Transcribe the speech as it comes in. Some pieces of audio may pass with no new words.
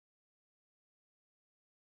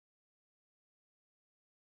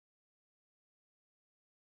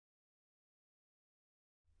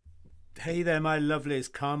Hey there, my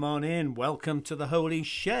lovelies. Come on in. Welcome to the Holy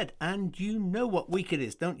Shed. And you know what week it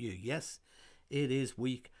is, don't you? Yes, it is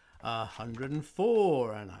week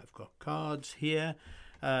 104. And I've got cards here.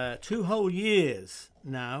 2 whole years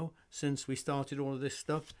now since we started all of this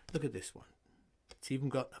stuff. Look at this one. It's even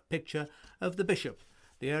got a picture of the bishop,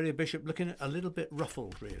 the area bishop, looking a little bit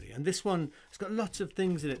ruffled, really. And this one, it's got lots of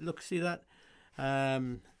things in it. Look, see that?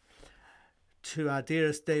 To our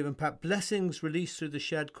dearest Dave and Pat, blessings released through the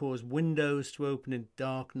shed cause windows to open in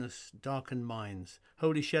darkness, darkened minds.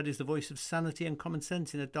 Holy Shed is the voice of sanity and common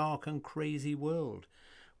sense in a dark and crazy world.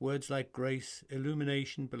 Words like grace,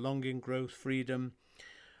 illumination, belonging, growth, freedom,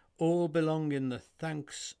 all belong in the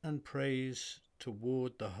thanks and praise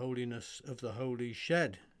toward the holiness of the Holy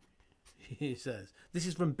Shed, he says. This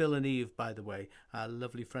is from Bill and Eve, by the way, our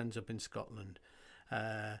lovely friends up in Scotland.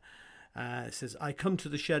 It says, I come to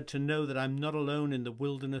the shed to know that I'm not alone in the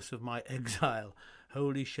wilderness of my exile.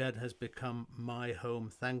 Holy Shed has become my home.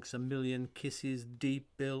 Thanks a million. Kisses deep,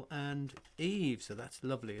 Bill and Eve. So that's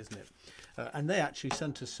lovely, isn't it? And they actually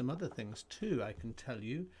sent us some other things too, I can tell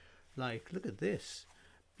you. Like, look at this.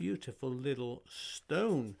 Beautiful little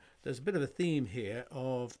stone. There's a bit of a theme here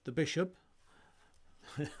of the bishop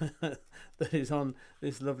that is on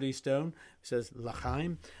this lovely stone. It says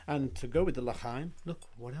L'chaim, and to go with the L'chaim, look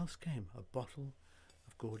what else came, a bottle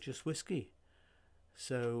of gorgeous whiskey.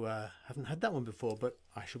 So haven't had that one before, but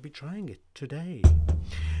I shall be trying it today.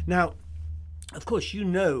 Now, of course, you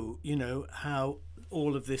know how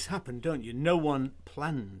all of this happened, don't you? No one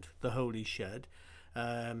planned the Holy Shed. Do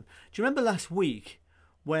you remember last week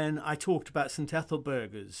when I talked about St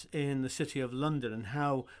Ethelburgers in the city of London, and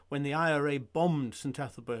how when the IRA bombed St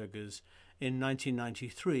Ethelburgers in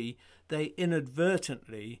 1993, they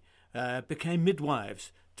inadvertently became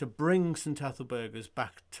midwives to bring St Ethelburgers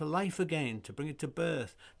back to life again, to bring it to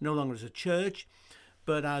birth, no longer as a church,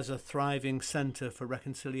 but as a thriving centre for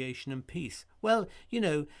reconciliation and peace. Well, in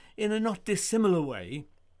a not dissimilar way,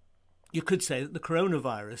 you could say that the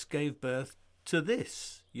coronavirus gave birth to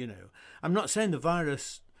this. I'm not saying the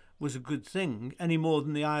virus was a good thing any more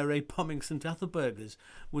than the IRA bombing St Ethelburgers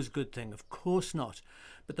was a good thing. Of course not.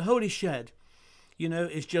 But the Holy Shed,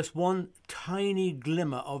 is just one tiny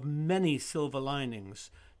glimmer of many silver linings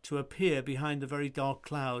to appear behind the very dark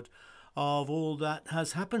cloud of all that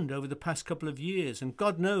has happened over the past couple of years. And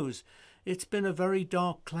God knows it's been a very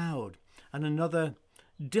dark cloud, and another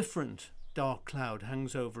different dark cloud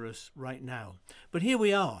hangs over us right now. But here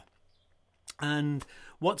we are. And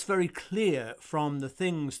what's very clear from the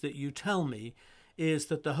things that you tell me is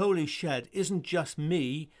that the Holy Shed isn't just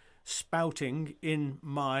me spouting in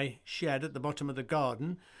my shed at the bottom of the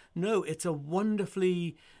garden. No, it's a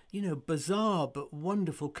wonderfully, bizarre but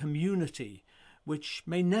wonderful community which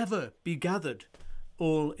may never be gathered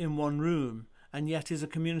all in one room, and yet is a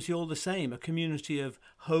community all the same, a community of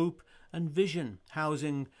hope and vision,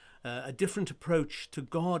 housing a different approach to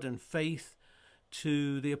God and faith,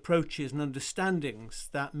 to the approaches and understandings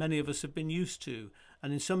that many of us have been used to,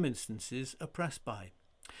 and in some instances oppressed by.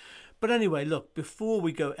 But anyway, look, before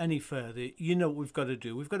we go any further, you know what we've got to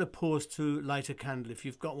do. We've got to pause to light a candle. If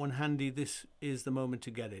you've got one handy, this is the moment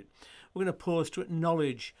to get it. We're going to pause to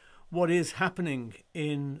acknowledge what is happening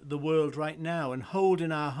in the world right now, and hold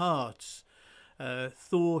in our hearts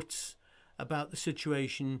thoughts about the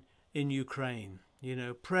situation in Ukraine.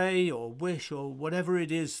 Pray or wish or whatever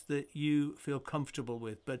it is that you feel comfortable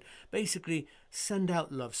with. But basically, send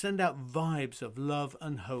out love, send out vibes of love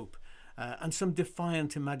and hope, and some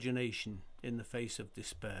defiant imagination in the face of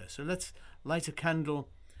despair. So let's light a candle,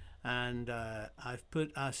 and I've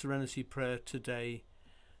put our Serenity Prayer today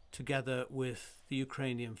together with the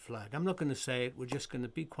Ukrainian flag. I'm not going to say it. We're just going to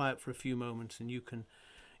be quiet for a few moments, and you can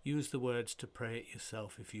use the words to pray it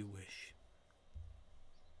yourself if you wish.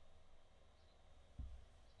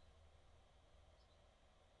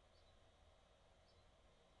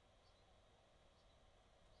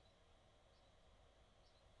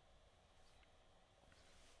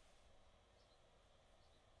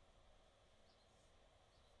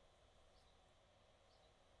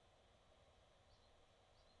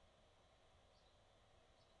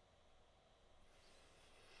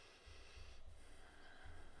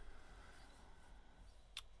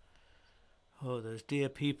 Oh, those dear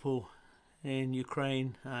people in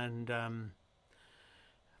Ukraine, and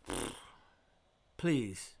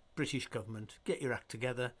please, British government, get your act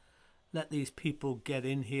together. Let these people get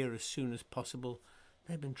in here as soon as possible.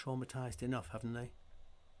 They've been traumatised enough, haven't they?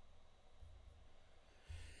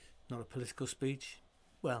 Not a political speech?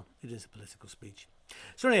 Well, it is a political speech.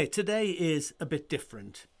 So anyway, today is a bit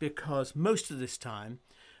different because most of this time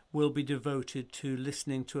will be devoted to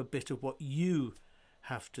listening to a bit of what you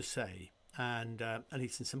have to say, and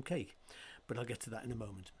eaten some cake. But I'll get to that in a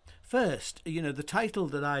moment. First, the title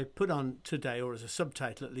that I put on today, or as a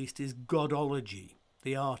subtitle at least, is Godology,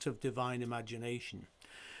 the art of divine imagination.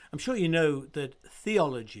 I'm sure you know that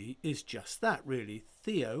theology is just that, really.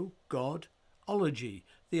 Theo, God, ology.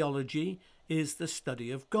 Theology is the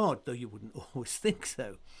study of God, though you wouldn't always think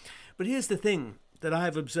so. But here's the thing that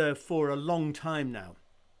I've observed for a long time now,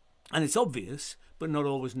 and it's obvious, but not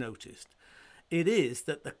always noticed. It is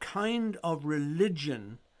that the kind of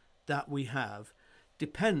religion that we have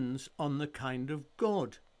depends on the kind of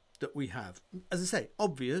God that we have. As I say,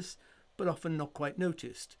 obvious, but often not quite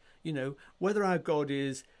noticed. Whether our God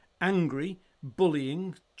is angry,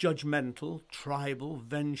 bullying, judgmental, tribal,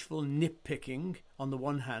 vengeful, nitpicking on the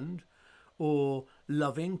one hand, or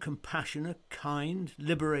loving, compassionate, kind,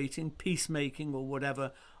 liberating, peacemaking, or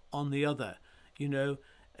whatever on the other.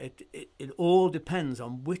 It all depends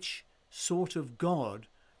on which sort of God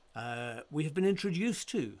we have been introduced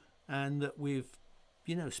to and that we've,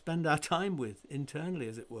 spend our time with internally,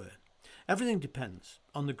 as it were. Everything depends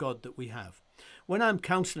on the God that we have. When I'm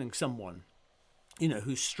counselling someone,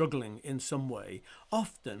 who's struggling in some way,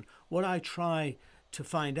 often what I try to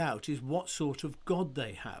find out is what sort of God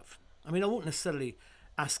they have. I mean, I won't necessarily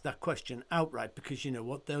ask that question outright because,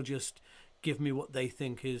 they'll just give me what they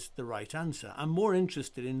think is the right answer. I'm more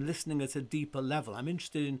interested in listening at a deeper level. I'm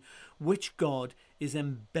interested in which God is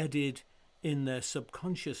embedded in their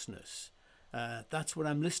subconsciousness. That's what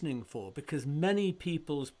I'm listening for, because many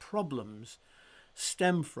people's problems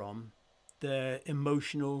stem from their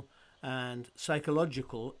emotional and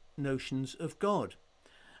psychological notions of God.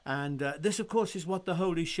 And this, of course, is what the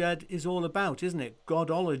Holy Shed is all about, isn't it?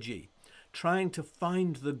 Godology, trying to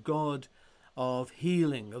find the God of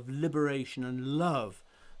healing, of liberation and love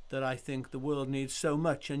that I think the world needs so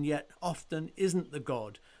much, and yet often isn't the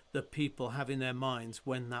God that people have in their minds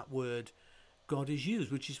when that word God is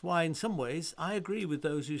used, which is why in some ways I agree with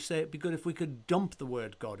those who say it'd be good if we could dump the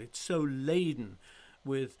word God. It's so laden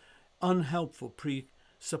with unhelpful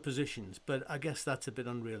presuppositions, but I guess that's a bit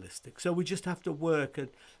unrealistic. So we just have to work at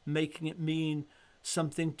making it mean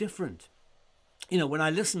something different. When I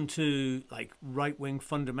listen to like right-wing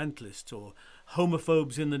fundamentalists or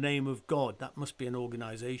homophobes in the name of God, that must be an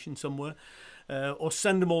organization somewhere, or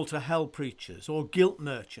send them all to hell preachers or guilt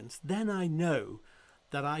merchants, then I know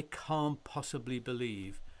that I can't possibly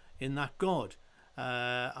believe in that God.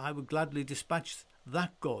 I would gladly dispatch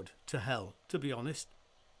that God to hell, to be honest,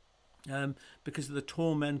 because of the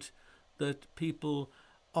torment that people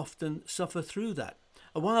often suffer through that.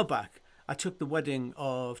 A while back, I took the wedding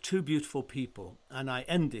of two beautiful people, and I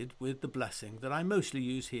ended with the blessing that I mostly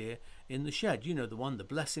use here in the shed. The one, the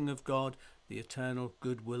blessing of God, the eternal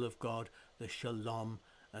goodwill of God, the shalom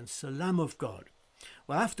and salam of God.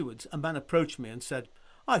 Well, afterwards, a man approached me and said,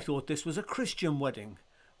 "I thought this was a Christian wedding.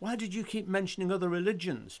 Why did you keep mentioning other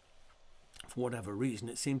religions?" For whatever reason,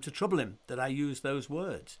 it seemed to trouble him that I used those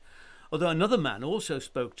words. Although another man also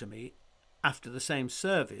spoke to me after the same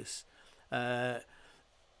service,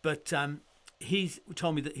 but he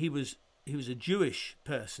told me that he was a Jewish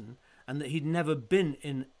person and that he'd never been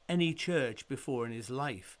in any church before in his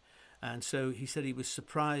life. And so he said he was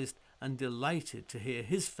surprised and delighted to hear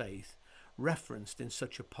his faith referenced in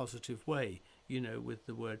such a positive way, with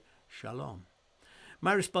the word shalom.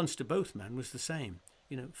 My response to both men was the same.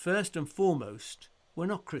 First and foremost, we're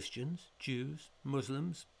not Christians, Jews,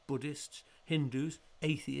 Muslims, Buddhists, Hindus,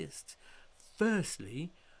 atheists.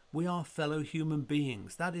 Firstly, we are fellow human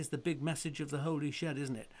beings. That is the big message of the Holy Shed,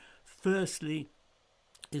 isn't it? Firstly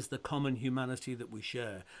is the common humanity that we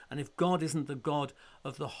share. And if God isn't the God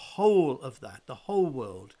of the whole of that, the whole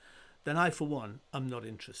world, then I, for one, am not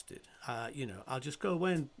interested. I'll just go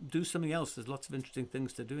away and do something else. There's lots of interesting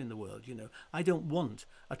things to do in the world. I don't want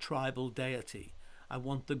a tribal deity. I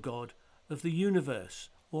want the God of the universe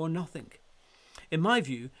or nothing. In my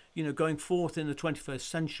view, going forth in the 21st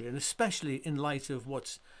century, and especially in light of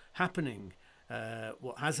what's happening,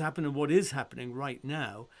 what has happened and what is happening right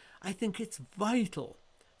now, I think it's vital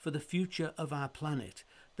for the future of our planet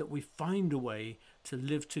that we find a way to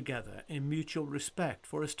live together in mutual respect,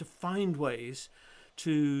 for us to find ways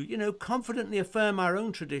to, confidently affirm our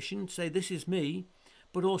own tradition, say this is me,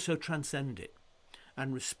 but also transcend it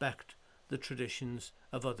and respect the traditions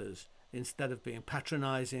of others instead of being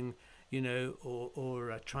patronizing,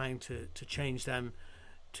 or trying to change them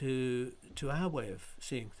to our way of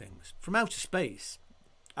seeing things. From outer space,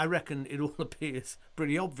 I reckon it all appears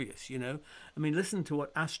pretty obvious, I mean, listen to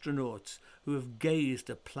what astronauts who have gazed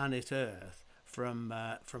at planet Earth from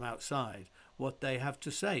outside what they have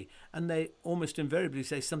to say, and they almost invariably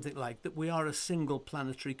say something like that we are a single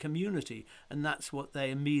planetary community, and that's what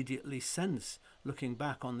they immediately sense looking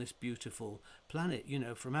back on this beautiful planet.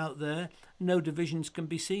 From out there, no divisions can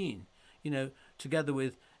be seen. Together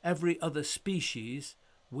with every other species,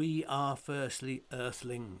 we are firstly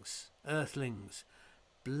earthlings,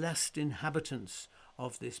 blessed inhabitants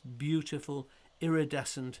of this beautiful,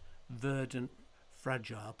 iridescent, verdant,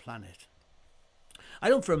 fragile planet. I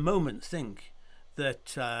don't for a moment think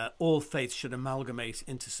that all faiths should amalgamate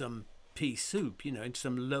into some pea soup, into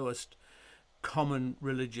some lowest common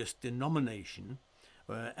religious denomination,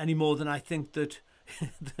 any more than I think that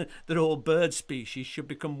that all bird species should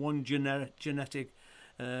become one generic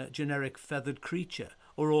feathered creature,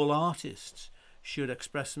 or all artists should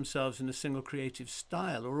express themselves in a single creative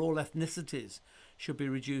style, or all ethnicities should be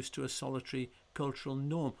reduced to a solitary cultural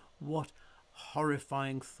norm. What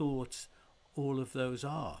horrifying thoughts all of those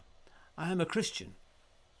are. I am a Christian,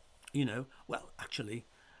 actually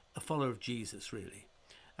a follower of Jesus, really.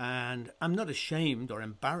 And I'm not ashamed or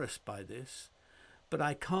embarrassed by this, but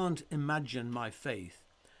I can't imagine my faith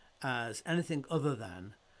as anything other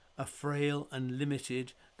than a frail and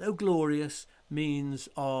limited, though glorious, means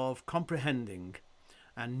of comprehending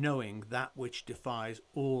and knowing that which defies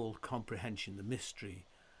all comprehension, the mystery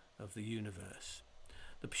of the universe.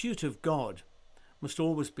 The pursuit of God must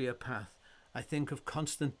always be a path, I think, of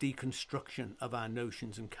constant deconstruction of our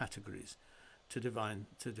notions and categories to define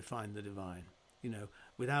the divine.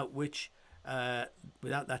 Without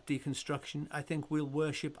that deconstruction, I think we'll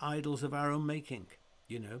worship idols of our own making.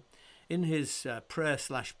 In his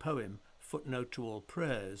prayer/poem, Footnote to All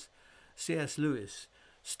Prayers, C.S. Lewis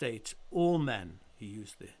states, all men, he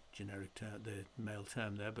used the generic term, the male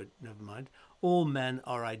term there, but never mind, all men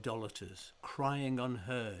are idolaters, crying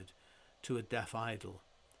unheard to a deaf idol,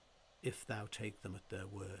 if thou take them at their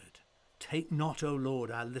word. Take not, O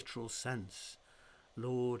Lord, our literal sense.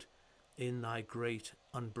 Lord, in thy great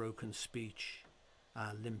unbroken speech,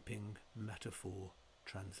 our limping metaphor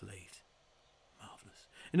translate. Marvellous.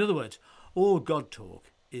 In other words, all God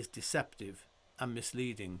talk is deceptive and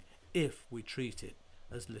misleading if we treat it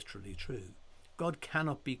as literally true. God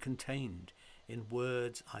cannot be contained in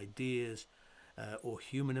words, ideas, or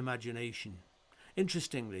human imagination.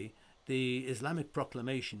 Interestingly, the Islamic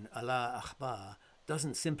proclamation, Allah Akbar,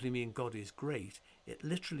 doesn't simply mean God is great. It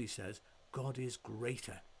literally says God is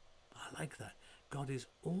greater. I like that. God is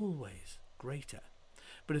always greater.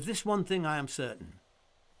 But of this one thing I am certain,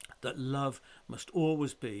 that love must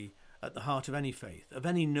always be at the heart of any faith, of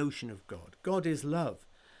any notion of God. God is love,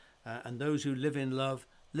 and those who live in love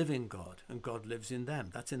live in God, and God lives in them.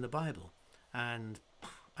 That's in the Bible. And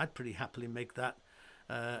I'd pretty happily make that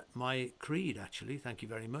my creed, actually. Thank you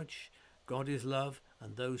very much. God is love,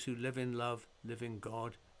 and those who live in love live in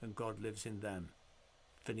God, and God lives in them.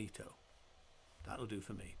 Finito. That'll do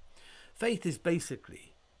for me. Faith is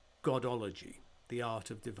basically Godology, the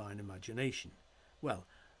art of divine imagination. Well,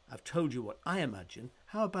 I've told you what I imagine.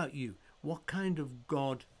 How about you? What kind of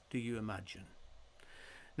God do you imagine?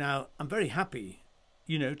 Now, I'm very happy,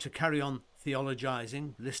 to carry on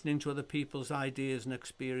theologizing, listening to other people's ideas and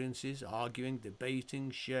experiences, arguing,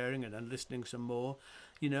 debating, sharing, and then listening some more.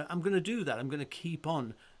 I'm going to do that. I'm going to keep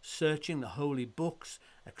on searching the holy books,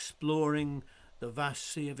 exploring the vast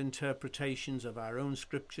sea of interpretations of our own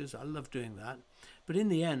scriptures. I love doing that. But in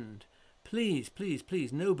the end, please, please,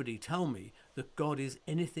 please, nobody tell me that God is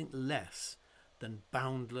anything less than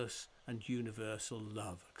boundless and universal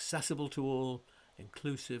love, accessible to all,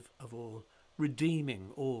 inclusive of all, redeeming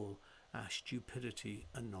all our stupidity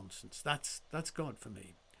and nonsense. That's God for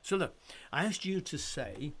me. So look, I asked you to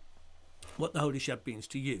say what the Holy Shed means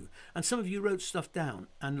to you, and some of you wrote stuff down.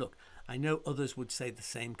 And look, I know others would say the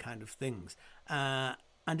same kind of things. And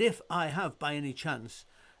if I have, by any chance,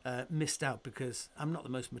 missed out, because I'm not the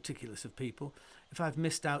most meticulous of people, if I've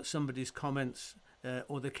missed out somebody's comments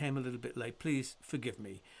or they came a little bit late, please forgive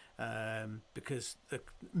me, because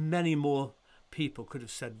many more people could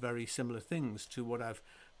have said very similar things to what I've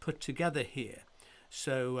put together here.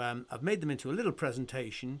 So I've made them into a little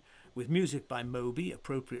presentation with music by Moby,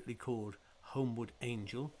 appropriately called Homeward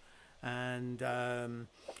Angel. And,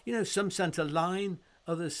 some sent a line,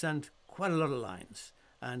 others sent quite a lot of lines.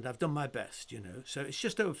 And I've done my best, So it's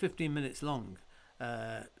just over 15 minutes long.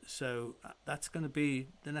 So that's going to be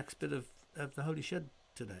the next bit of the Holy Shed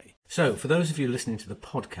today. So for those of you listening to the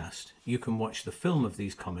podcast, you can watch the film of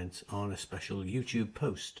these comments on a special YouTube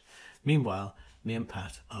post. Meanwhile, me and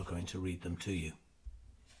Pat are going to read them to you.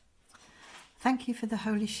 Thank you for the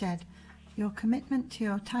Holy Shed. Your commitment to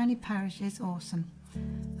your tiny parish is awesome.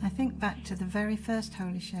 I think back to the very first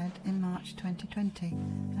Holy Shed in March 2020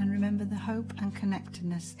 and remember the hope and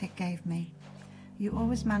connectedness it gave me. You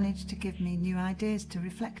always managed to give me new ideas to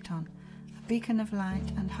reflect on, a beacon of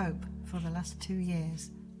light and hope for the last 2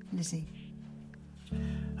 years. Lizzie.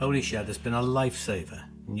 Holy Shed has been a lifesaver.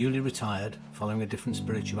 Newly retired, following a different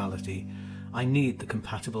spirituality, I need the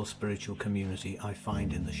compatible spiritual community I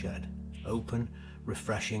find in the Shed. Open,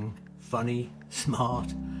 refreshing, funny,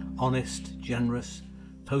 smart, honest, generous,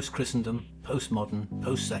 post-Christendom, postmodern,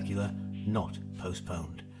 post-secular, not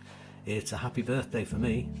postponed. It's a happy birthday for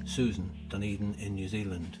me, Susan, Dunedin in New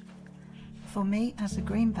Zealand. For me, as a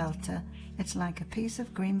Greenbelter, it's like a piece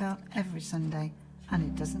of Greenbelt every Sunday, and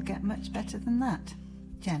it doesn't get much better than that.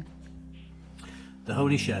 Jen. The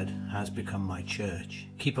Holy Shed has become my church.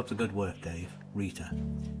 Keep up the good work, Dave. Rita.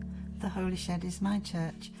 The Holy Shed is my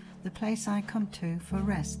church, the place I come to for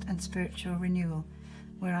rest and spiritual renewal,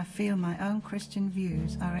 where I feel my own Christian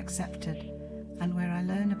views are accepted, and where I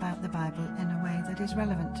learn about the Bible in a way that is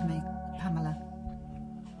relevant to me. Pamela.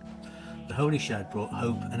 The Holy Shed brought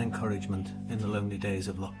hope and encouragement in the lonely days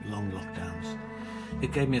of long lockdowns.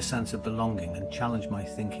 It gave me a sense of belonging and challenged my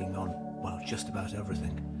thinking on, well, just about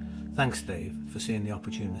everything. Thanks, Dave, for seeing the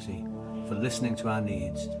opportunity, for listening to our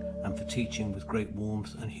needs, and for teaching with great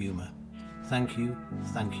warmth and humour. Thank you,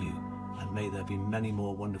 and may there be many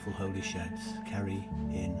more wonderful Holy Sheds. Kerry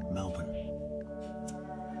in Melbourne.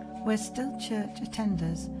 We're still church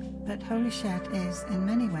attenders, but Holy Shed is, in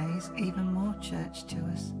many ways, even more church to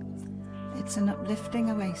us. It's an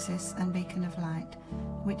uplifting oasis and beacon of light,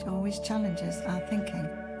 which always challenges our thinking.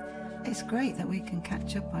 It's great that we can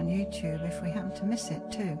catch up on YouTube if we happen to miss it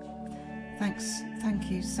too. Thank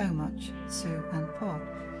you so much, Sue and Paul.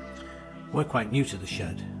 We're quite new to the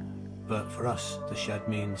Shed, but for us, the Shed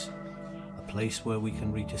means a place where we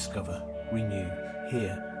can rediscover, renew,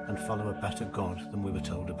 hear and follow a better God than we were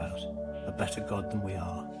told about, a better God than we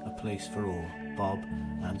are, a place for all. Bob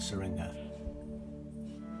and Syringa.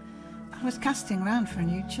 I was casting round for a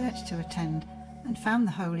new church to attend and found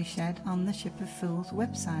the Holy Shed on the Ship of Fools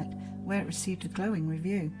website, where it received a glowing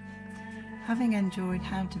review. Having enjoyed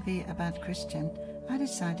How to Be a Bad Christian, I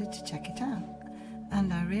decided to check it out,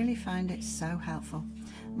 and I really find it so helpful.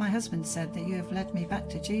 My husband said that you have led me back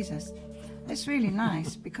to Jesus. It's really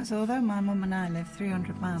nice because although my mum and I live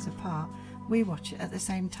 300 miles apart, we watch it at the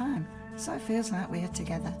same time, so it feels like we are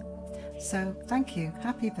together. So thank you,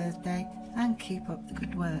 happy birthday, and keep up the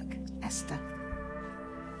good work. Esther.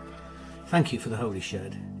 Thank you for the Holy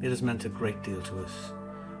Shed. It has meant a great deal to us.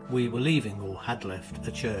 We were leaving, or had left,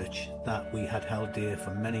 a church that we had held dear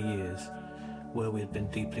for many years, where we had been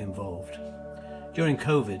deeply involved. During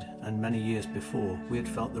COVID and many years before, we had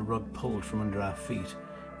felt the rug pulled from under our feet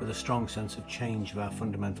with a strong sense of change of our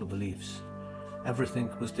fundamental beliefs. Everything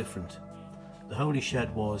was different. The Holy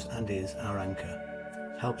Shed was and is our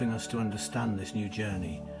anchor, helping us to understand this new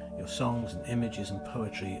journey. Your songs and images and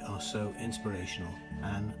poetry are so inspirational.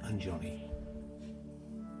 Anne and Johnny.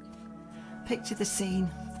 Picture the scene.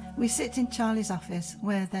 We sit in Charlie's office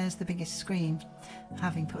where there's the biggest screen,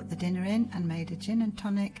 having put the dinner in and made a gin and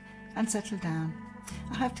tonic and settled down.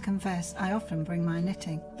 I have to confess I often bring my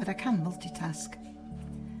knitting, but I can multitask.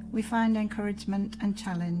 We find encouragement and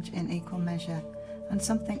challenge in equal measure and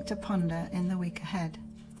something to ponder in the week ahead.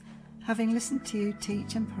 Having listened to you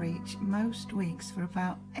teach and preach most weeks for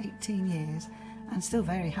about 18 years and still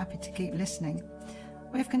very happy to keep listening,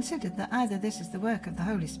 we have considered that either this is the work of the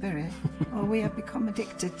Holy Spirit or we have become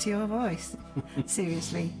addicted to your voice.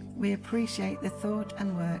 Seriously, we appreciate the thought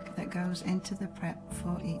and work that goes into the prep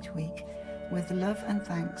for each week. With love and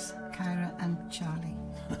thanks, Kyra and Charlie.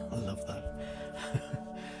 I love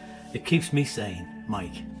that. It keeps me sane,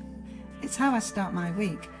 Mike. It's how I start my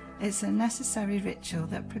week. It's a necessary ritual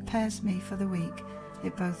that prepares me for the week.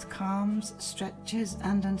 It both calms, stretches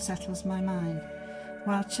and unsettles my mind.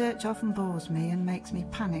 While church often bores me and makes me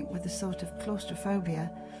panic with a sort of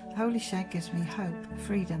claustrophobia, Holy Shed gives me hope,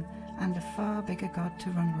 freedom, and a far bigger God to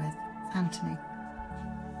run with. Anthony.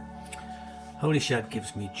 Holy Shed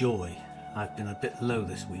gives me joy. I've been a bit low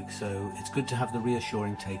this week, so it's good to have the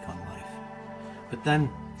reassuring take on life. But then,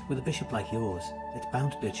 with a bishop like yours, it's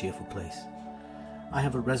bound to be a cheerful place. I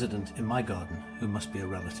have a resident in my garden who must be a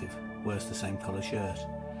relative, wears the same colour shirt.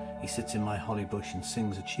 He sits in my holly bush and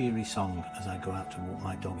sings a cheery song as I go out to walk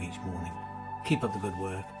my dog each morning. Keep up the good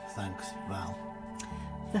work. Thanks, Val.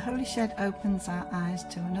 The Holy Shed opens our eyes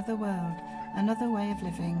to another world, another way of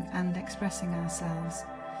living and expressing ourselves.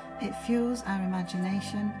 It fuels our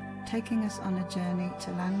imagination, taking us on a journey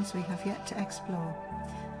to lands we have yet to explore.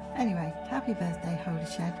 Anyway, happy birthday, Holy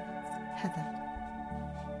Shed. Heather.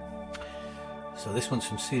 So this one's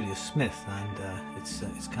from Celia Smith, and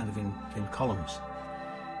it's kind of in columns.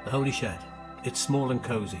 The Holy Shed. It's small and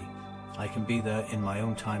cosy. I can be there in my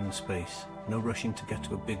own time and space. No rushing to get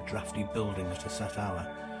to a big drafty building at a set hour.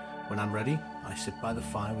 When I'm ready, I sit by the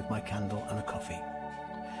fire with my candle and a coffee.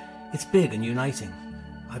 It's big and uniting.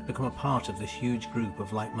 I've become a part of this huge group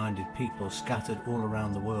of like-minded people scattered all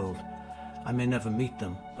around the world. I may never meet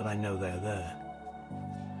them, but I know they're there.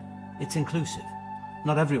 It's inclusive.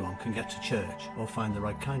 Not everyone can get to church or find the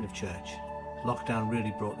right kind of church. Lockdown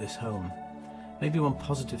really brought this home. Maybe one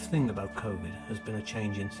positive thing about COVID has been a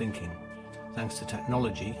change in thinking. Thanks to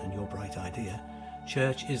technology and your bright idea,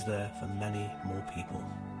 church is there for many more people.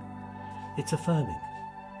 It's affirming.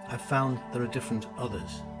 I've found there are different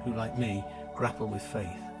others who, like me, grapple with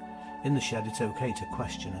faith. In the shed, it's okay to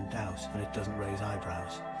question and doubt, and it doesn't raise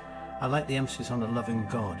eyebrows. I like the emphasis on a loving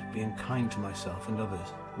God, being kind to myself and others,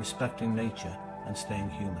 respecting nature and staying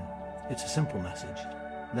human. It's a simple message,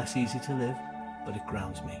 less easy to live, but it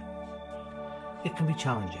grounds me. It can be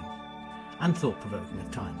challenging and thought-provoking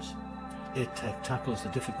at times. It tackles the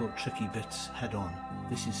difficult, tricky bits head-on.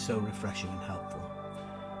 This is so refreshing and helpful.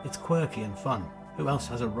 It's quirky and fun. Who else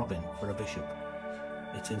has a robin for a bishop?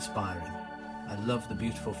 It's inspiring. I love the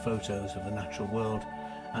beautiful photos of the natural world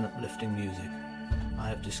and uplifting music. I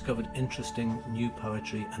have discovered interesting new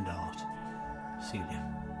poetry and art. Celia.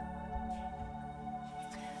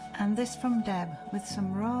 And this from Deb, with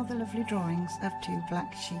some rather lovely drawings of two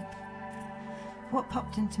black sheep. What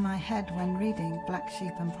popped into my head when reading Black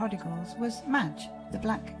Sheep and Prodigals was Madge, the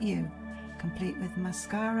black ewe, complete with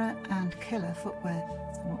mascara and killer footwear.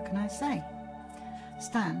 What can I say?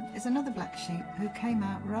 Stan is another black sheep who came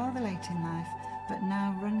out rather late in life, but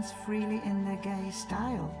now runs freely in the gay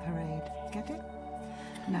style parade. Get it?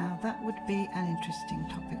 Now that would be an interesting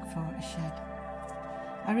topic for a shed.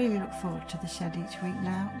 I really look forward to the shed each week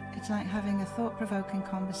now. It's like having a thought-provoking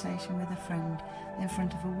conversation with a friend in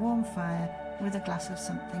front of a warm fire with a glass of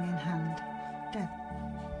something in hand. Deb.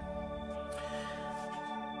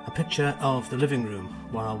 A picture of the living room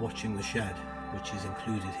while watching the shed, which is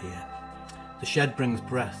included here. The shed brings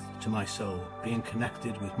breath to my soul. Being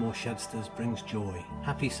connected with more shedsters brings joy.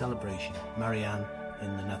 Happy celebration. Marianne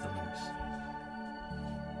in the Netherlands.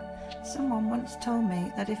 Someone once told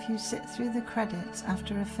me that if you sit through the credits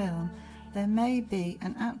after a film, there may be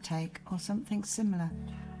an outtake or something similar,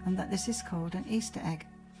 and that this is called an Easter egg.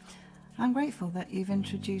 I'm grateful that you've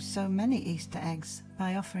introduced so many Easter eggs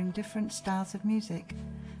by offering different styles of music.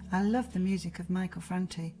 I love the music of Michael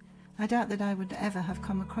Franti. I doubt that I would ever have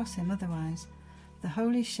come across him otherwise. The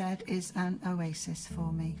Holy Shed is an oasis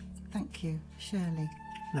for me. Thank you, Shirley.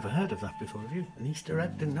 Never heard of that before, have you? An Easter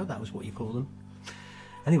egg? Didn't know that was what you call them.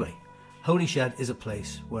 Anyway, Holy Shed is a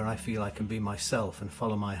place where I feel I can be myself and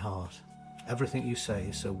follow my heart. Everything you say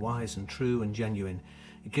is so wise and true and genuine.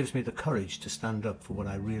 It gives me the courage to stand up for what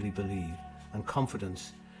I really believe and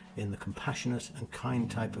confidence in the compassionate and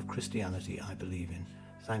kind type of Christianity I believe in.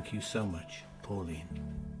 Thank you so much, Pauline.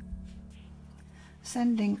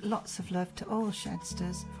 Sending lots of love to all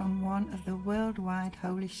Shedsters from one of the worldwide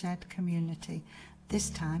Holy Shed community,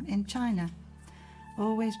 this time in China.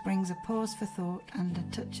 Always brings a pause for thought and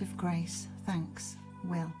a touch of grace. Thanks,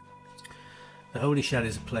 Will. The Holy Shed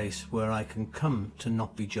is a place where I can come to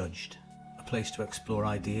not be judged, a place to explore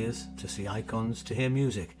ideas, to see icons, to hear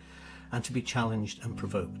music, and to be challenged and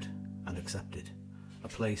provoked and accepted. A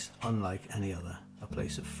place unlike any other, a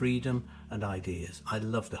place of freedom and ideas. I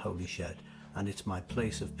love the Holy Shed, and it's my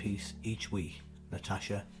place of peace each week.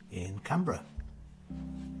 Natasha in Canberra.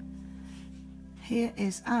 Here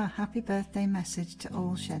is our happy birthday message to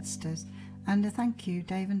all Shedsters, and a thank you,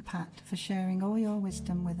 Dave and Pat, for sharing all your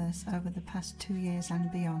wisdom with us over the past 2 years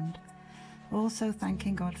and beyond. Also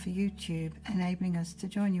thanking God for YouTube, enabling us to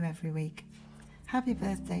join you every week. Happy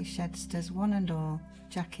birthday, Shedsters, one and all,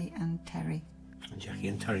 Jackie and Terry. And Jackie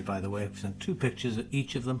and Terry, by the way, have sent 2 pictures of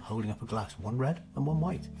each of them holding up a glass, one red and one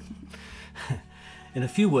white. In a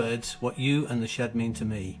few words, what you and the Shed mean to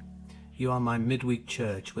me. You are my midweek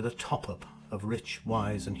church with a top-up of rich,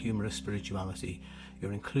 wise and humorous spirituality.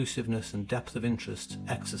 Your inclusiveness and depth of interest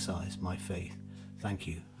exercise my faith. Thank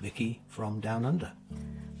you. Vicky from Down Under.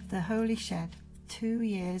 The Holy Shed, 2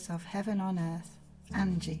 years of heaven on earth.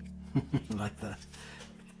 Angie. Like that.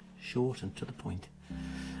 Short and to the point.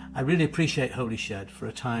 I really appreciate Holy Shed for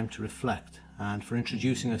a time to reflect and for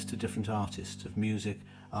introducing us to different artists of music,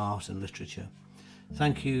 art and literature.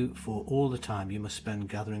 Thank you for all the time you must spend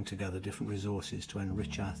gathering together different resources to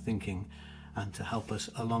enrich our thinking and to help us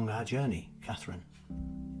along our journey. Catherine.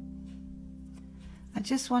 I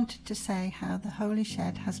just wanted to say how the Holy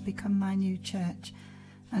Shed has become my new church.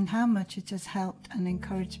 and how much it has helped and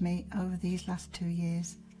encouraged me over these last 2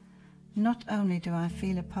 years. Not only do I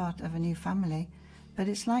feel a part of a new family, but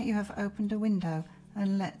it's like you have opened a window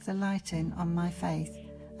and let the light in on my faith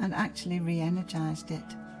and actually re-energized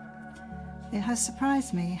it. It has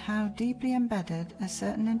surprised me how deeply embedded a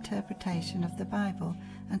certain interpretation of the Bible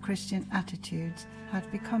and Christian attitudes had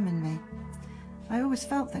become in me. I always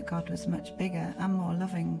felt that God was much bigger and more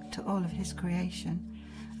loving to all of his creation,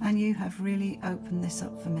 and you have really opened this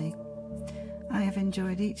up for me. I have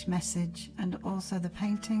enjoyed each message and also the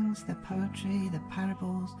paintings, the poetry, the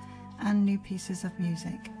parables, and new pieces of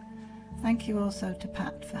music. Thank you also to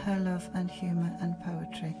Pat for her love and humour and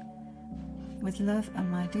poetry. With love and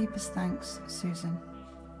my deepest thanks, Susan.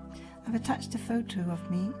 I've attached a photo of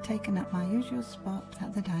me taken at my usual spot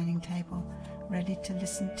at the dining table, ready to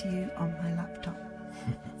listen to you on my laptop.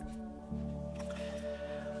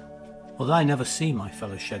 Although I never see my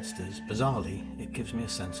fellow Shedsters, bizarrely, it gives me a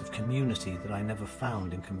sense of community that I never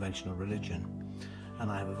found in conventional religion,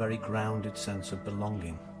 and I have a very grounded sense of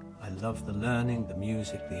belonging. I love the learning, the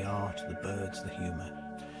music, the art, the birds, the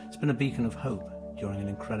humour. It's been a beacon of hope during an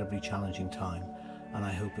incredibly challenging time, and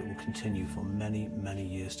I hope it will continue for many, many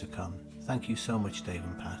years to come. Thank you so much, Dave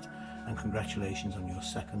and Pat, and congratulations on your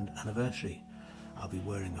 2nd anniversary. I'll be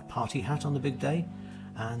wearing a party hat on the big day,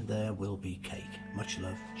 and there will be cake. Much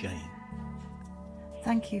love, Jane.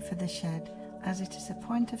 Thank you for the shed, as it is a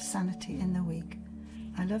point of sanity in the week.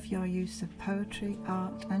 I love your use of poetry,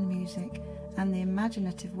 art and music, and the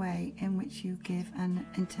imaginative way in which you give an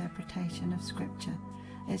interpretation of scripture.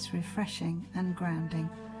 It's refreshing and grounding.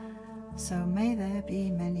 So may there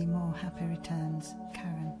be many more happy returns,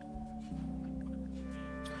 Karen.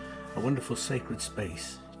 A wonderful sacred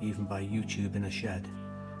space, even by YouTube in a shed,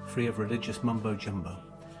 free of religious mumbo-jumbo.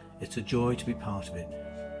 It's a joy to be part of it.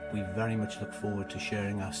 We very much look forward to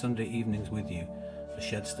sharing our Sunday evenings with you, the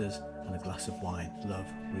Shedsters, and a glass of wine. Love,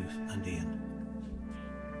 Ruth and Ian.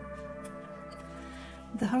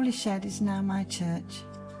 The Holy Shed is now my church.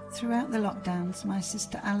 Throughout the lockdowns, my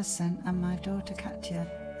sister Alison and my daughter Katya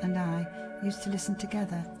and I used to listen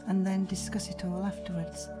together and then discuss it all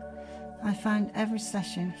afterwards. I find every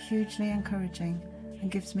session hugely encouraging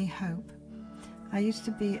and gives me hope. I used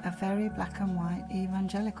to be a very black and white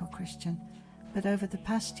evangelical Christian, but over the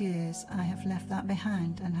past years I have left that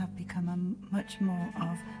behind and have become much more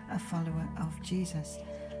of a follower of Jesus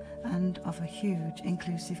and of a huge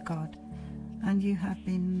inclusive God, and you have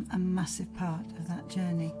been a massive part of that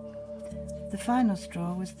journey. The final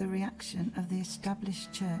straw was the reaction of the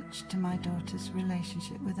established church to my daughter's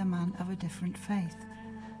relationship with a man of a different faith.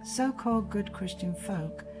 So-called good Christian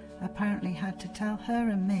folk apparently had to tell her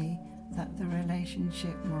and me that the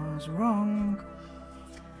relationship was wrong.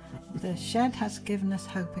 The shed has given us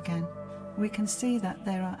hope again. We can see that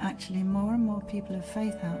there are actually more and more people of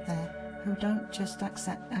faith out there who don't just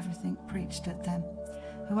accept everything preached at them,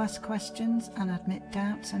 who ask questions and admit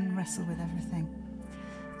doubts and wrestle with everything.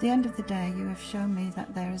 At the end of the day, you have shown me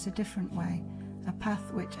that there is a different way, a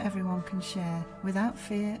path which everyone can share without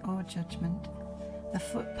fear or judgment, a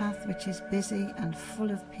footpath which is busy and full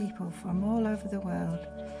of people from all over the world,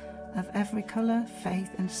 of every colour, faith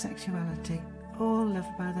and sexuality, all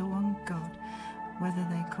loved by the one God, whether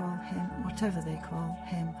they call him, whatever they call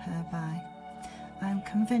him, her by. I am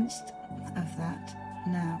convinced of that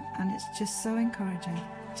now, and it's just so encouraging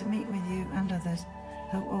to meet with you and others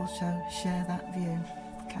who also share that view.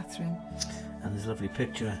 Catherine. And there's a lovely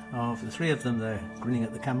picture of the three of them there grinning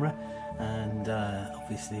at the camera and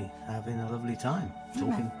obviously having a lovely time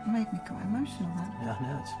talking. It made me quite emotional, that. Yeah, I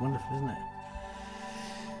know, it's wonderful, isn't it?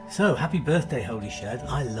 So, happy birthday, Holy Shed.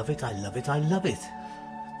 I love it, I love it, I love it.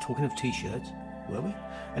 Talking of t-shirts, were we?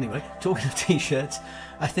 Anyway, talking of t-shirts,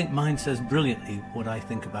 I think mine says brilliantly what I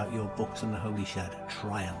think about your books and the Holy Shed.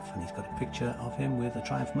 Triumph, and he's got a picture of him with a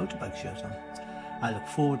Triumph motorbike shirt on. I look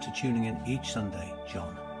forward to tuning in each Sunday,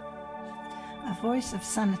 John. A voice of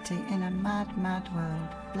sanity in a mad, mad world.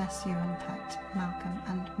 Bless you and Pat, Malcolm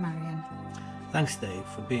and Marion. Thanks, Dave,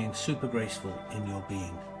 for being super graceful in your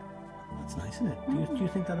being. That's nice, isn't it? Do you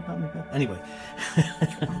think that about me, Beth? Anyway,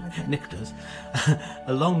 Nick does.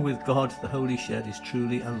 Along with God, the Holy Shed is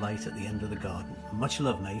truly a light at the end of the garden. Much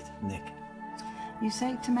love, mate, Nick. You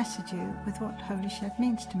say to message you with what Holy Shed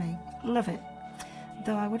means to me. Love it.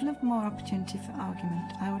 Though I would love more opportunity for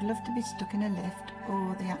argument, I would love to be stuck in a lift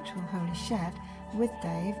or the actual Holy Shed with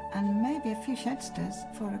Dave and maybe a few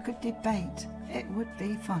Shedsters for a good debate. It would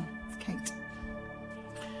be fun. Kate.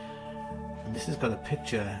 And this has got a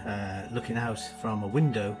picture looking out from a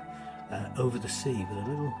window over the sea with a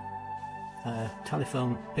little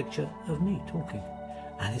telephone picture of me talking.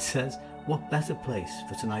 And it says, what better place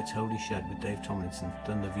for tonight's Holy Shed with Dave Tomlinson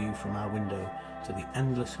than the view from our window to the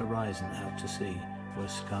endless horizon out to sea, where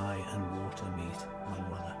sky and water meet,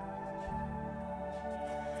 Manuela.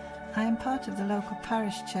 I am part of the local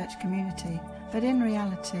parish church community, but in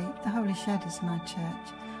reality, the Holy Shed is my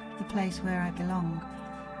church, the place where I belong.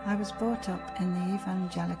 I was brought up in the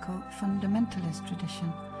evangelical fundamentalist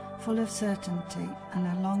tradition, full of certainty and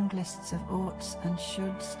a long lists of oughts and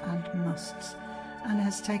shoulds and musts, and it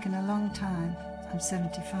has taken a long time, I'm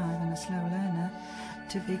 75 and a slow learner,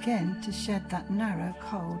 to begin to shed that narrow,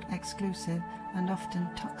 cold, exclusive and often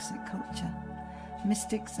toxic culture.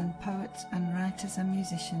 Mystics and poets and writers and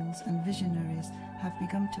musicians and visionaries have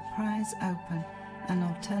begun to prize open an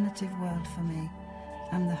alternative world for me,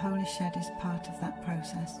 and the Holy Shed is part of that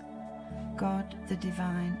process. God, the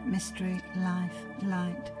divine, mystery, life,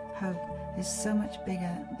 light, hope is so much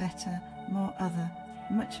bigger, better, more other,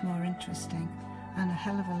 much more interesting, and a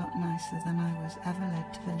hell of a lot nicer than I was ever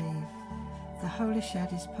led to believe. The Holy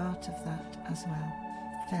Shed is part of that as well.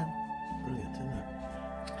 Phil. Brilliant, isn't it?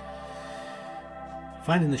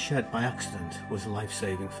 Finding the shed by accident was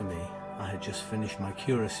life-saving for me. I had just finished my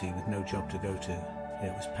curacy with no job to go to.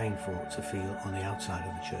 It was painful to feel on the outside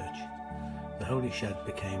of the church. The Holy Shed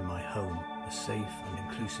became my home, a safe and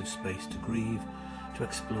inclusive space to grieve, to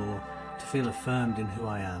explore, to feel affirmed in who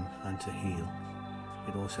I am and to heal.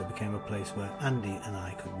 It also became a place where Andy and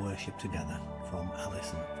I could worship together, from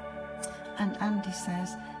Alison. And Andy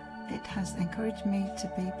says, it has encouraged me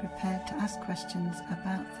to be prepared to ask questions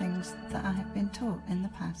about things that I have been taught in the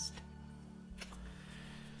past.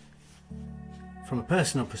 From a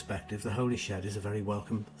personal perspective, the Holy Shed is a very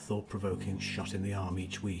welcome, thought-provoking shot in the arm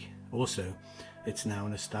each week. Also, it's now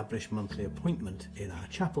an established monthly appointment in our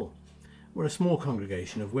chapel. We're a small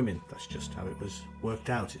congregation of women. That's just how it was worked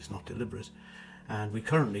out. It's not deliberate. And we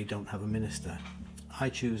currently don't have a minister. I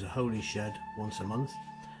choose a Holy Shed once a month,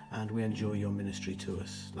 and we enjoy your ministry to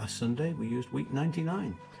us. Last Sunday we used week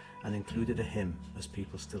 99 and included a hymn, as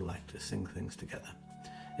people still like to sing things together.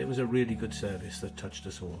 It was a really good service that touched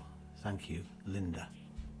us all. Thank you, Linda.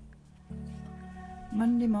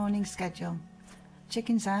 Monday morning schedule.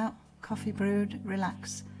 Chickens out, coffee brewed,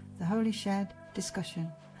 relax. The Holy Shed,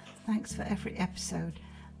 discussion. Thanks for every episode.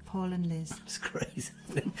 Paul and Liz. It's crazy.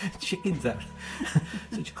 Chickens out.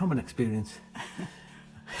 Such a common experience.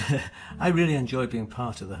 I really enjoy being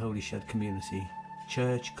part of the Holy Shed community.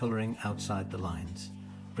 Church colouring outside the lines,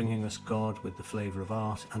 bringing us God with the flavour of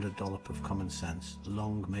art and a dollop of common sense.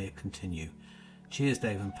 Long may it continue. Cheers,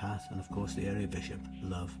 Dave and Pat, and of course the area bishop.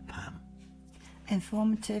 Love, Pam.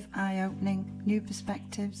 Informative, eye-opening, new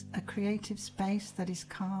perspectives, a creative space that is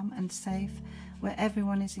calm and safe, where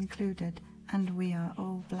everyone is included, and we are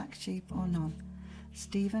all black sheep or none.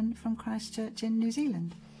 Stephen from Christchurch in New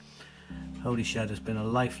Zealand. Holy Shed has been a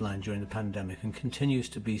lifeline during the pandemic and continues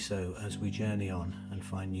to be so as we journey on and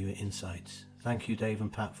find new insights. Thank you, Dave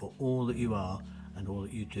and Pat, for all that you are and all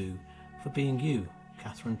that you do, for being you,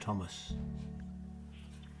 Catherine Thomas.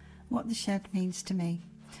 What the Shed means to me.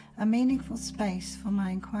 A meaningful space for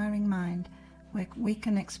my inquiring mind where we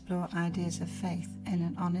can explore ideas of faith in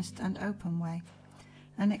an honest and open way.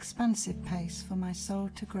 An expansive pace for my soul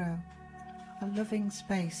to grow. A loving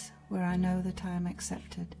space where I know that I am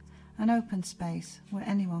accepted. An open space where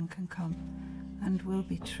anyone can come and will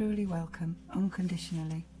be truly welcome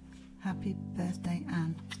unconditionally. Happy birthday,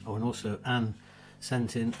 Anne. Oh, and also Anne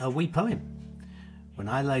sent in a wee poem. When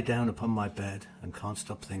I lie down upon my bed and can't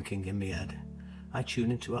stop thinking in me head, I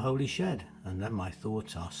tune into a holy shed, and then my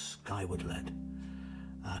thoughts are skyward led.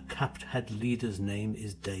 Our capped head leader's name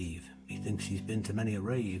is Dave. He thinks he's been to many a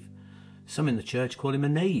rave. Some in the church call him a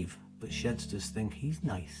knave, but Shedsters think he's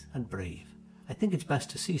nice and brave. I think it's best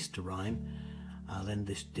to cease to rhyme. I'll end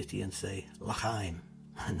this ditty and say L'chaim,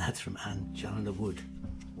 and that's from Anne Challoner Wood.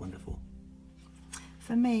 Wonderful.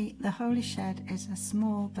 For me, the Holy Shed is a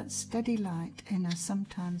small but steady light in a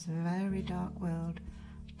sometimes very dark world.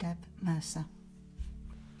 Deb Mercer.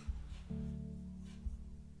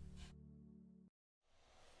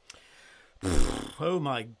 Oh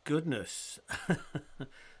my goodness.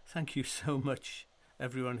 Thank you so much,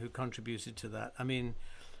 everyone who contributed to that. I mean,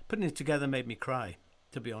 putting it together made me cry,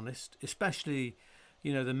 to be honest, especially,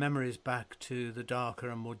 you know, the memories back to the darker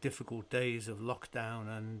and more difficult days of lockdown,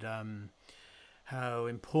 and how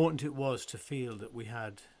important it was to feel that we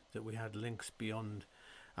had links beyond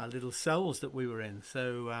our little cells that we were in.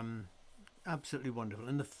 So absolutely wonderful.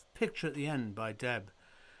 And the picture at the end by Deb,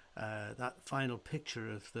 that final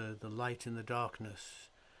picture of the light in the darkness,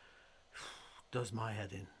 does my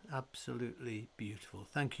head in. Absolutely beautiful.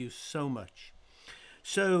 Thank you so much.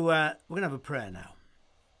 So we're going to have a prayer now.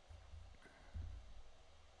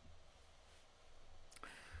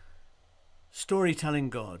 storytelling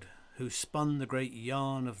God who spun the great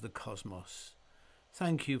yarn of the cosmos,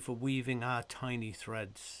 thank you for weaving our tiny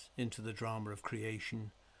threads into the drama of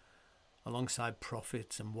creation, alongside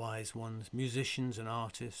prophets and wise ones, musicians and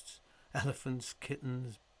artists, elephants,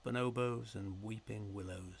 kittens, bonobos and weeping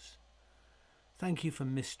willows. Thank you for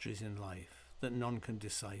mysteries in life that none can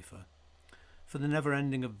decipher, for the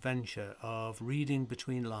never-ending adventure of reading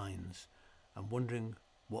between lines and wondering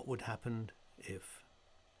what would happen if.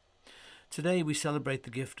 Today we celebrate the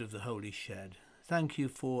gift of the Holy Shed. Thank you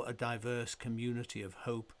for a diverse community of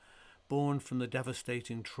hope born from the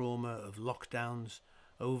devastating trauma of lockdowns,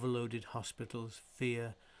 overloaded hospitals,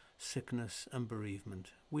 fear, sickness and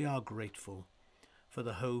bereavement. We are grateful for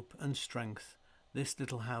the hope and strength this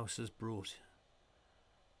little house has brought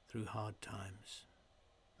through hard times.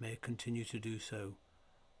 May it continue to do so,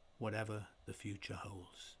 whatever the future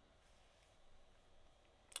holds.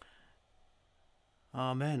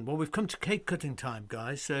 Amen. Well, we've come to cake cutting time,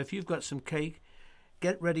 guys. So if you've got some cake,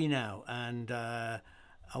 get ready now. And I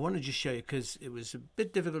want to just show you, because it was a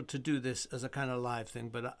bit difficult to do this as a kind of live thing,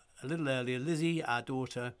 but a little earlier, Lizzie, our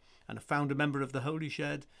daughter, and a founder member of the Holy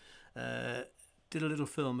Shed, did a little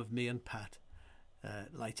film of me and Pat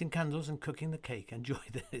lighting candles and cooking the cake. Enjoy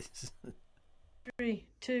this. 3,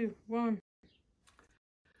 2, 1.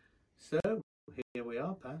 So, here we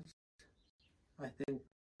are, Pat. I think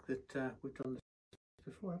that we've done this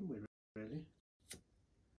before, haven't we, really?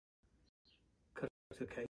 Cut a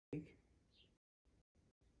cake.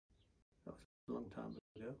 That was a long time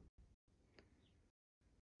ago.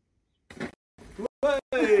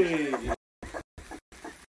 Way!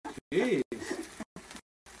 Jeez.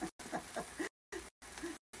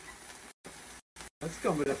 That's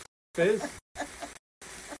gone with a fizz.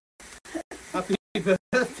 Happy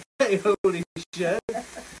birthday, Holy Shed.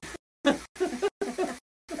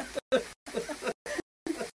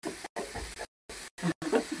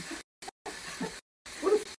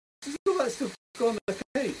 Does all that stuff go on the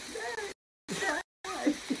cake?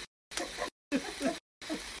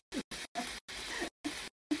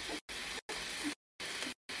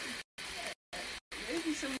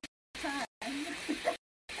 Maybe some time.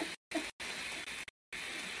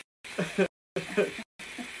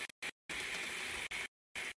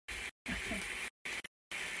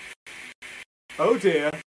 Oh dear.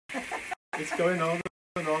 It's going on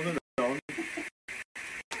and on and on.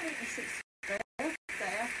 It's its birthday.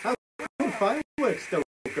 How come fireworks don't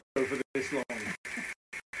go for this long?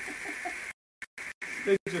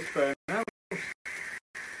 They just burn out.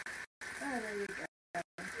 Oh, there you go.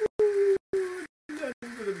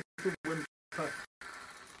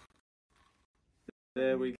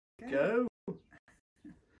 There we go.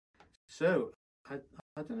 So, I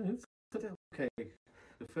don't know who cut a cake.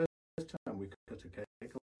 The first time we cut a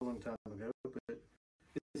cake, a long time ago, but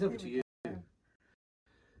it's up to you.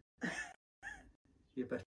 You're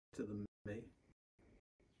better than me.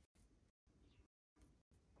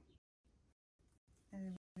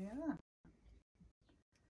 There we are.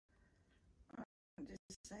 What did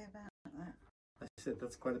you say about that? I said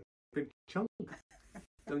that's quite a big chunk,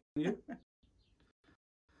 don't you?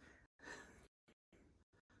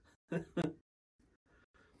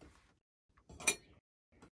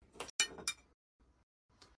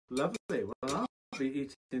 Lovely. Well, I'll be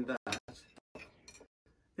eating that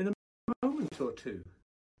in a moment or two.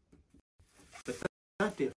 But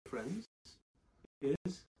that, dear friends, is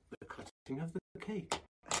the cutting of the cake.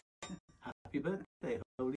 Happy birthday,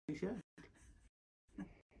 Holy Shed.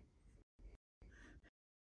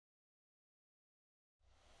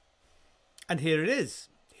 And here it is.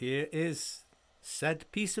 Here is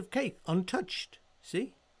said piece of cake, untouched.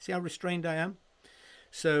 See how restrained I am?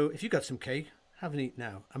 So if you've got some cake, have an eat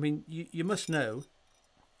now. I mean, you must know.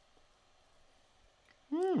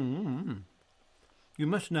 You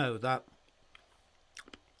must know that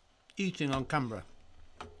eating on camera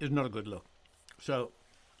is not a good look. So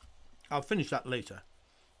I'll finish that later.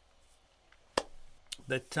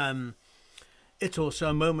 But it's also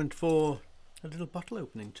a moment for a little bottle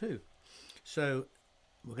opening too. So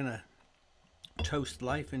we're going to toast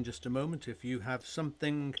life in just a moment. If you have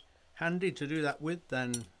something handy to do that with,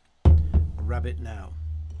 then grab it now.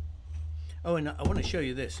 Oh, and I want to show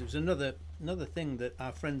you this. It was another thing that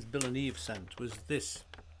our friends Bill and Eve sent, was this,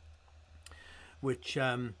 which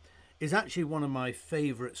is actually one of my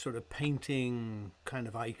favourite sort of painting kind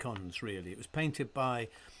of icons, really. It was painted by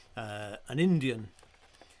an Indian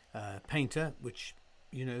painter, which,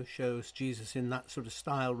 you know, shows Jesus in that sort of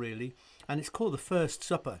style, really. And it's called The First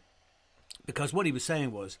Supper, because what he was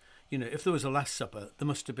saying was, you know, if there was a Last Supper, there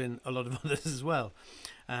must have been a lot of others as well.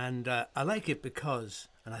 And I like it because,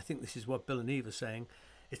 and I think this is what Bill and Eve are saying,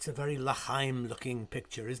 it's a very L'chaim looking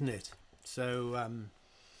picture, isn't it? So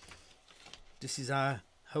this is our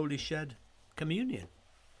Holy Shed communion,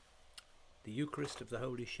 the Eucharist of the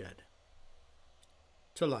Holy Shed.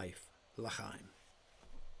 To life, L'chaim.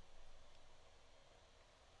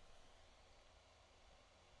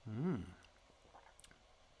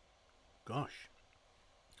 Gosh,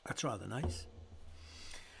 that's rather nice.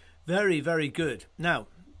 Very, very good. Now,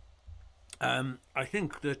 I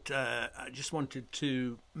think that I just wanted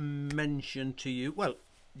to mention to you, well,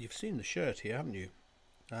 you've seen the shirt here, haven't you?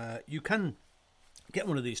 You can get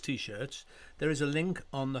one of these T-shirts. There is a link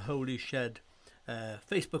on the Holy Shed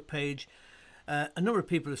Facebook page. A number of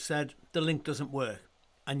people have said the link doesn't work,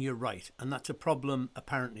 and you're right. And that's a problem,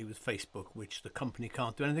 apparently, with Facebook, which the company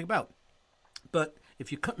can't do anything about. But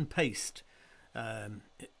if you cut and paste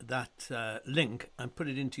that link and put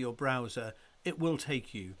it into your browser, it will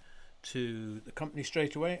take you to the company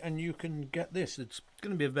straight away, and you can get this. It's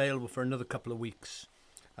going to be available for another couple of weeks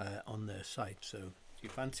on their site. So if you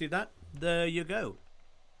fancy that, there you go.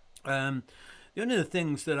 The only other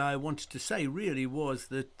things that I wanted to say really was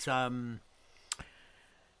that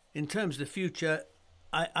in terms of the future,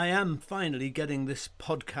 I am finally getting this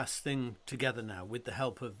podcast thing together now with the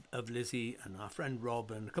help of Lizzie and our friend Rob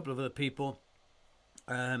and a couple of other people.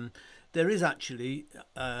 There is actually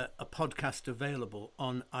a podcast available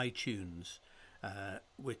on iTunes,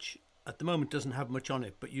 which at the moment doesn't have much on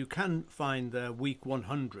it, but you can find the week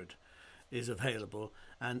 100 is available,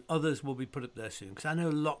 and others will be put up there soon, because I know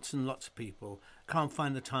lots and lots of people can't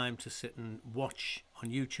find the time to sit and watch on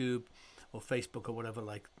YouTube or Facebook or whatever,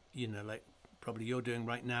 like probably you're doing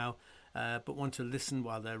right now, but want to listen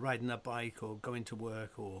while they're riding their bike or going to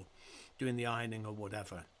work or doing the ironing or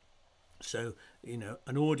whatever. So,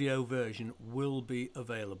 an audio version will be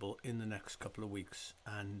available in the next couple of weeks,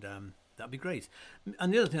 and that'd be great.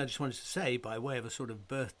 And the other thing I just wanted to say, by way of a sort of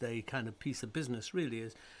birthday kind of piece of business really,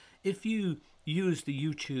 is if you use the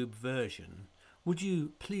YouTube version, would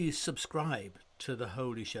you please subscribe to the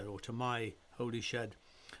Holy Shed, or to my Holy Shed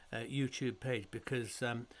YouTube page, because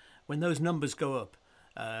when those numbers go up,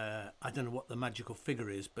 I don't know what the magical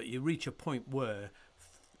figure is, but you reach a point where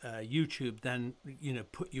YouTube then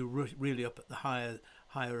put you really up at the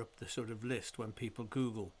higher up the sort of list when people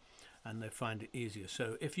Google, and they find it easier.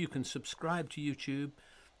 So if you can subscribe to YouTube,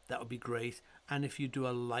 that would be great. And if you do a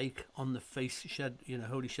like on the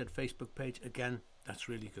Holy Shed Facebook page, again, that's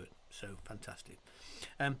really good. So fantastic.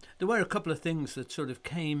 There were a couple of things that sort of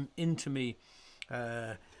came into me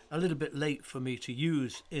a little bit late for me to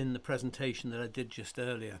use in the presentation that I did just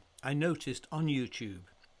earlier. I noticed on YouTube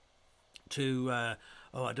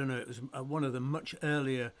I don't know, it was one of the much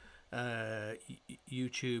earlier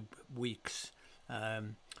YouTube weeks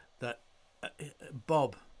that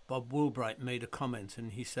Bob Woolbright made a comment,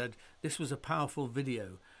 and he said, "This was a powerful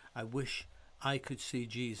video. I wish I could see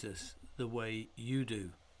Jesus the way you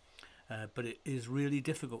do. But it is really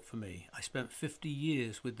difficult for me. I spent 50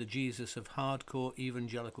 years with the Jesus of hardcore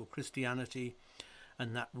evangelical Christianity,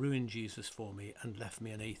 and that ruined Jesus for me and left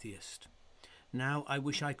me an atheist. Now I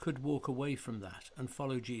wish I could walk away from that and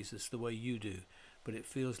follow Jesus the way you do, but it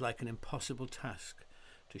feels like an impossible task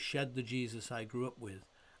to shed the Jesus I grew up with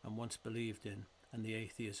and once believed in, and the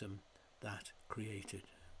atheism that created."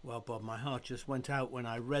 Well, Bob, my heart just went out when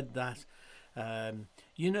I read that.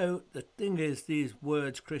 The thing is, these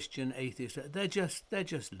words, Christian, atheist, they're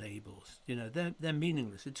just labels. They're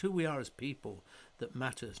meaningless. It's who we are as people that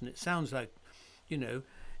matters. And it sounds like,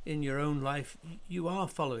 in your own life, you are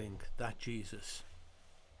following that Jesus.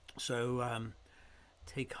 So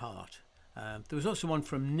take heart. There was also one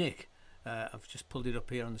from Nick. I've just pulled it up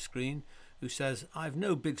here on the screen, who says, "I've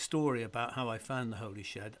no big story about how I found the Holy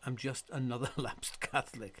Shed. I'm just another lapsed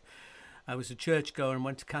Catholic. I was a churchgoer and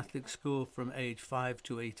went to Catholic school from age 5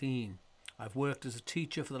 to 18. I've worked as a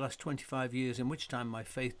teacher for the last 25 years, in which time my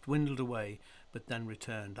faith dwindled away, but then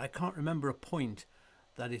returned. I can't remember a point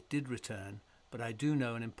that it did return, but I do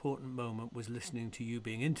know an important moment was listening to you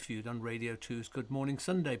being interviewed on Radio 2's Good Morning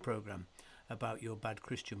Sunday programme about your Bad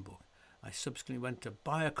Christian book. I subsequently went to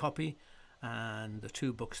buy a copy and the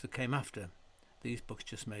 2 books that came after. These books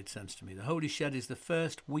just made sense to me. The Holy Shed is the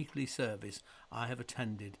first weekly service I have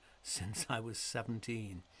attended since I was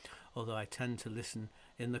 17, although I tend to listen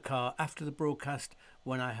in the car after the broadcast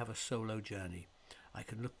when I have a solo journey. I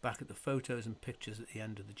can look back at the photos and pictures at the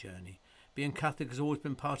end of the journey. Being Catholic has always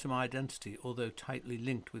been part of my identity, although tightly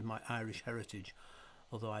linked with my Irish heritage.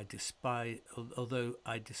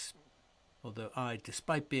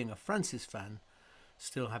 Despite being a Francis fan,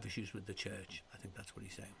 still have issues with the church." I think that's what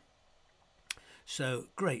he's saying. So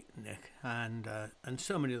great, Nick, and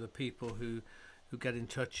so many other people who get in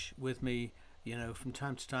touch with me You know, from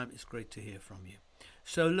time to time, it's great to hear from you.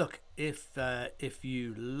 So look, if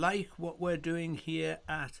you like what we're doing here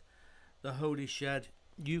at the Holy Shed,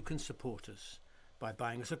 you can support us by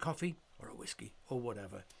buying us a coffee or a whiskey or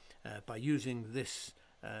whatever, by using this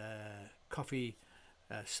coffee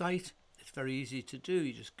site. It's very easy to do.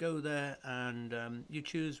 You just go there and you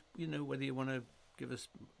choose, you know, whether you want to give us,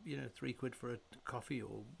 you know, £3 for a coffee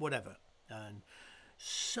or whatever. And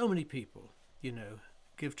so many people, you know,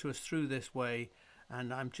 give to us through this way,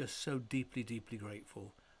 and I'm just so deeply, deeply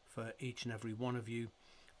grateful for each and every one of you,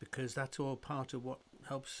 because that's all part of what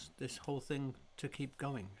helps this whole thing to keep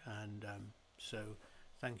going. And so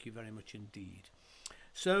thank you very much indeed.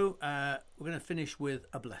 So we're going to finish with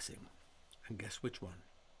a blessing, and guess which one?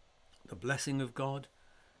 The blessing of God,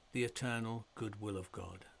 the eternal goodwill of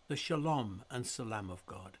God, the shalom and salam of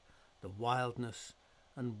God, the wildness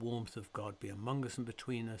and warmth of God be among us and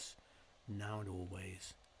between us, now and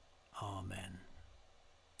always. Amen.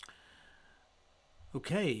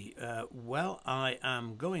 Okay, well, I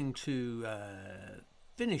am going to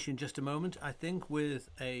finish in just a moment, I think, with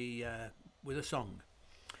a song,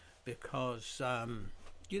 because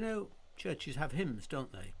you know, churches have hymns,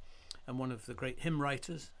 don't they? And one of the great hymn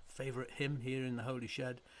writers, favourite hymn here in the Holy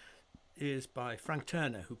Shed, is by Frank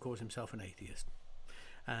Turner, who calls himself an atheist.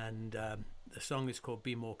 And the song is called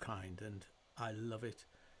Be More Kind, and I love it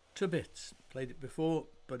to bits. Played it before,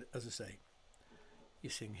 but as I say, you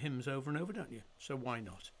sing hymns over and over, don't you? So why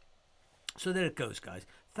not? So there it goes, guys.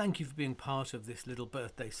 Thank you for being part of this little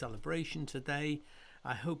birthday celebration today.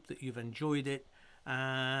 I hope that you've enjoyed it,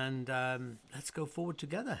 and let's go forward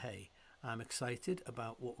together, hey. I'm excited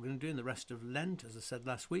about what we're going to do in the rest of Lent. As I said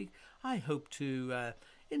last week, I hope to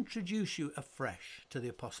introduce you afresh to the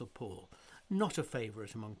Apostle Paul. Not a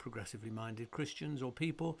favourite among progressively minded Christians or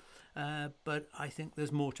people, but I think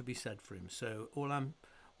there's more to be said for him. So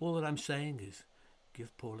all that I'm saying is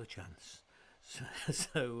give Paul a chance.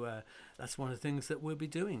 So that's one of the things that we'll be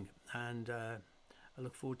doing, and I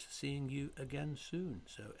look forward to seeing you again soon.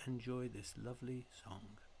 So enjoy this lovely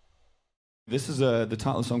song. This is the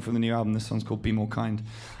title song from the new album. This song's called Be More Kind,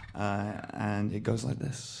 and it goes like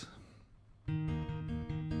this.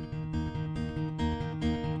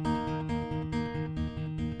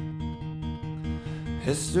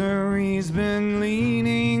 History's been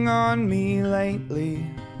leaning on me lately.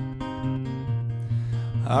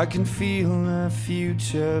 I can feel the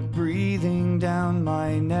future breathing down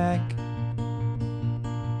my neck.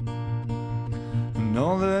 And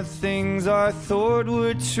all the things I thought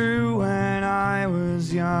were true when I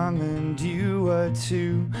was young and you were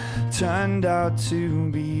too, turned out to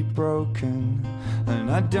be broken. And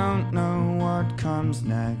I don't know what comes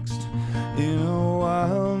next in a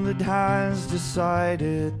world that has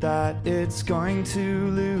decided that it's going to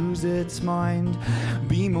lose its mind.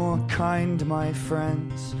 Be more kind, my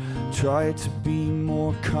friends. Try to be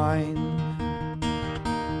more kind.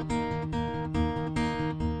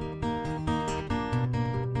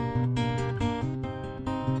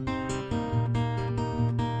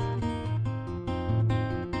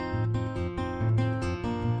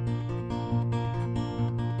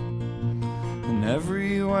 And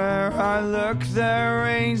everywhere I look, they're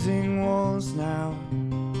raising walls now,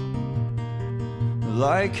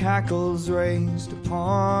 like hackles raised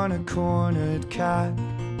upon a cornered cat.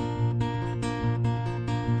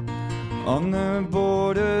 On the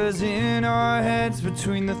borders in our heads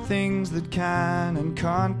between the things that can and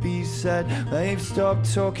can't be said, they've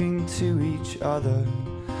stopped talking to each other,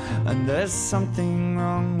 and there's something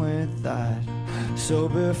wrong with that. So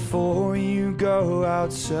before you go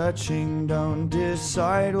out searching, don't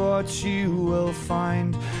decide what you will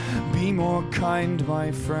find. Be more kind,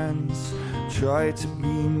 my friends. Try to be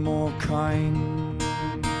more kind.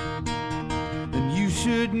 And you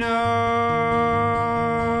should know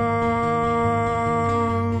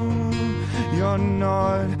you're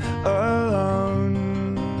not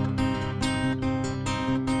alone.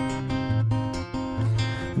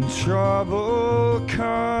 And trouble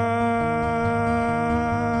comes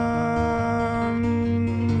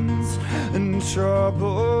and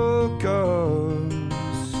trouble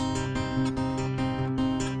goes.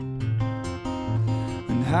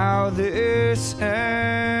 And how this ends,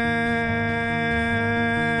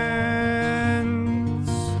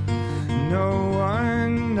 no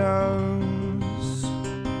one knows.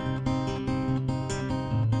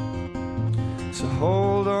 So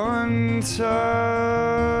hold on tight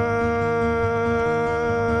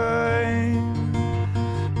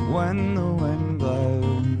when the wind blows.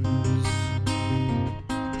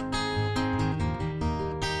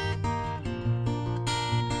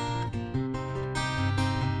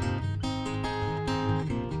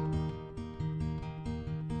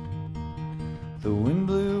 The wind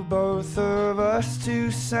blew both of us to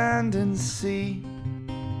sand and sea,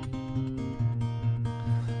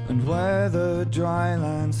 and where the dry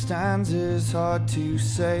land stands is hard to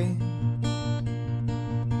say.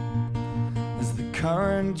 As the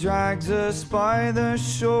current drags us by the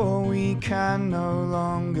shore, we can no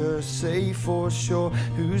longer say for sure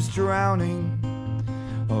who's drowning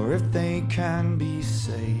or if they can be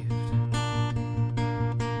saved.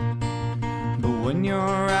 But when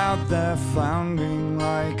you're out there floundering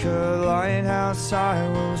like a lighthouse, I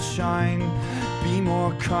will shine. Be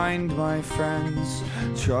more kind, my friends,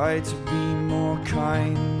 try to be more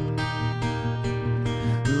kind.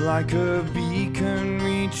 Like a beacon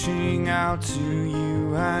reaching out to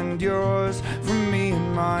you and yours, from me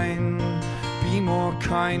and mine. Be more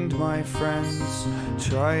kind, my friends,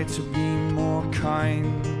 try to be more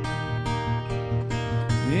kind.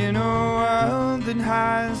 In a world that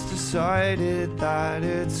has decided that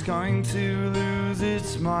it's going to lose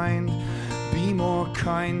its mind, be more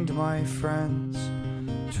kind, my friends,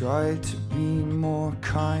 try to be more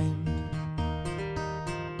kind.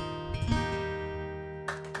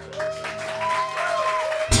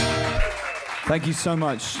 Thank you so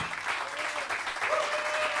much.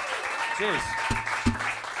 Cheers.